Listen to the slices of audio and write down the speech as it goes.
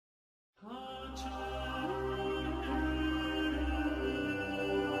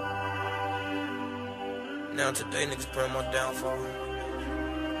Now today niggas praying my downfall.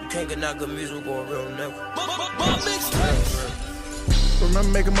 You can't get that good music or a real nigga.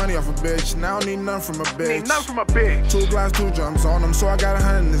 Remember making money off a bitch, now I don't need nothing from a bitch. Need nothing from a bitch. 2 glass, 2 drums on them, so I got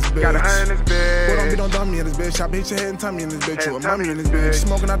 100 in this bitch. Got 100 in this bitch. Boy, don't be no dummy in this bitch. I beat your head and tummy in this bitch. You a mummy in this bitch.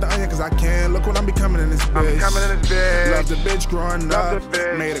 Smoking out the onion cause I can. Look what I'm becoming in this bitch. I'm coming in this bitch. Love the bitch growing up.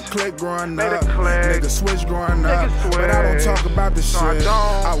 Bitch. Made a click growing Made up. a click. Nigga switch growing up. But I don't talk about the shit. I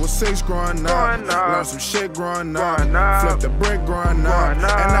don't. I was 6 growing up. Learned some shit growing up. Flipped the brick growing up. And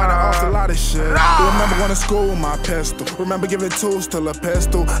now I off a lot of shit. Remember going to school with my pistol. Remember giving tools to a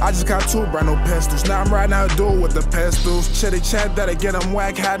pistol. I just got 2 brand new pistols. Now I'm riding out a duel with the pistols. Shit, they chat that I get them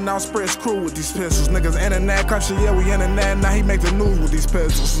whack. Hiding out spread crew with these pistols. Niggas internet crap shit, yeah, we internet. Now he make the news with these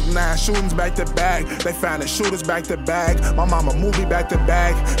pistols. 9 shootings back to back. They found the shooters back to back. My mama movie back to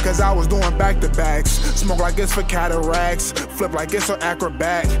back. Cause I was doing back to backs. Smoke like it's for cataracts. Flip like it's an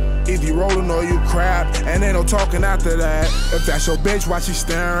acrobat. Either you rolling or you crap. And ain't no talking after that. If that's your bitch, why she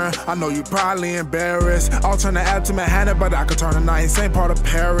staring? I know you probably embarrassed. I'll turn the app to Manhattan, but I could turn the night same part of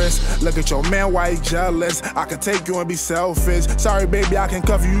Paris. Look at your man, why he jealous? I could take you and be selfish. Sorry, baby, I can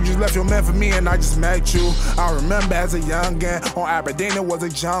cuff you. You just left your man for me and I just met you. I remember as a youngin', on Aberdeen it was a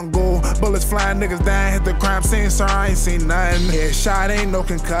jungle. Bullets flying, niggas down, hit the crime scene. Sir, I ain't seen nothing. Headshot ain't no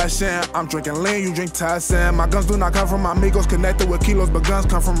concussion. I'm drinking lean, you drink Tussin. My guns do not come from amigos, connected with kilos, but guns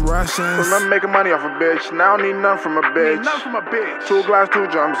come from Russians. Remember making money off a bitch, now I don't need nothing from a bitch. Need nothing from a bitch. 2 glass, 2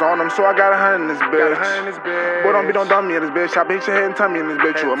 drums on them, so I got 100 in this bitch. Got 100 in this bitch. Boy, don't be no dummy in this bitch. I beat your head and tummy in this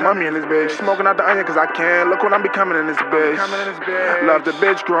bitch. You a mummy in this bitch. Smoking out the onion cause I can. Look what I'm becoming in this bitch. Love the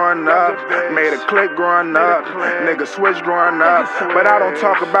bitch growing up. Made a click growing up. Nigga switch growing up. But I don't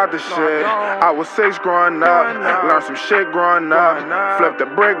talk about the shit. I was 6 growing up. Learned some shit growing up. Flipped the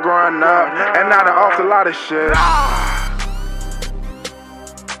brick growing up. And now they off a lot of shit.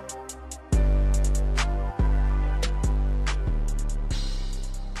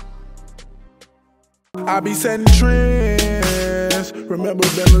 I be setting trends. Remember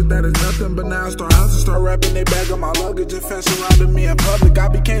then looked at as nothing, but now I start hustling, start rapping. They bag on my luggage and fence surrounding me in public. I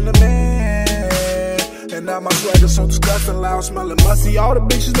became the man, and now my swagger's so disgusting, loud, smelling musty. All the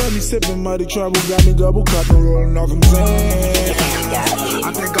bitches let me sipping muddy trouble, got me double cup and rolling off them Zans.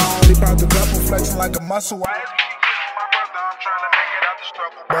 I think I only bout the couple, flexing like a muscle. Why is me my brother? I'm trying to make it out the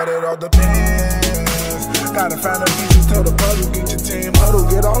struggle, but it all depends. Gotta find the pieces to the puzzle, get your team huddle,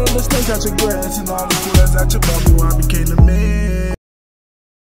 get all of the snakes out your grass and all the squares out your bubble. I became the man.